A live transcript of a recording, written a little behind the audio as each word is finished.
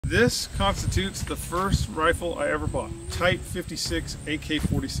This constitutes the first rifle I ever bought. Type 56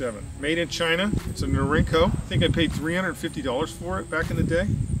 AK-47. Made in China. It's a Norinco. I think I paid $350 for it back in the day.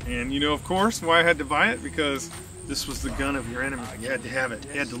 And you know, of course, why I had to buy it? Because this was the gun of your enemy. You had to have it.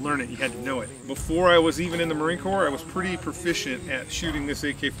 You had to learn it. You had to know it. Before I was even in the Marine Corps, I was pretty proficient at shooting this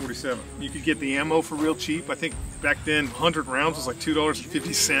AK-47. You could get the ammo for real cheap. I think back then 100 rounds was like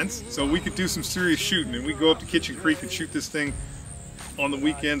 $2.50. So we could do some serious shooting, and we'd go up to Kitchen Creek and shoot this thing on the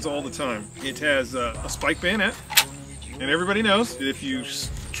weekends all the time. It has a spike bayonet, and everybody knows that if you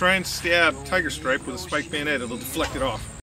try and stab tiger stripe with a spike bayonet, it'll deflect it off.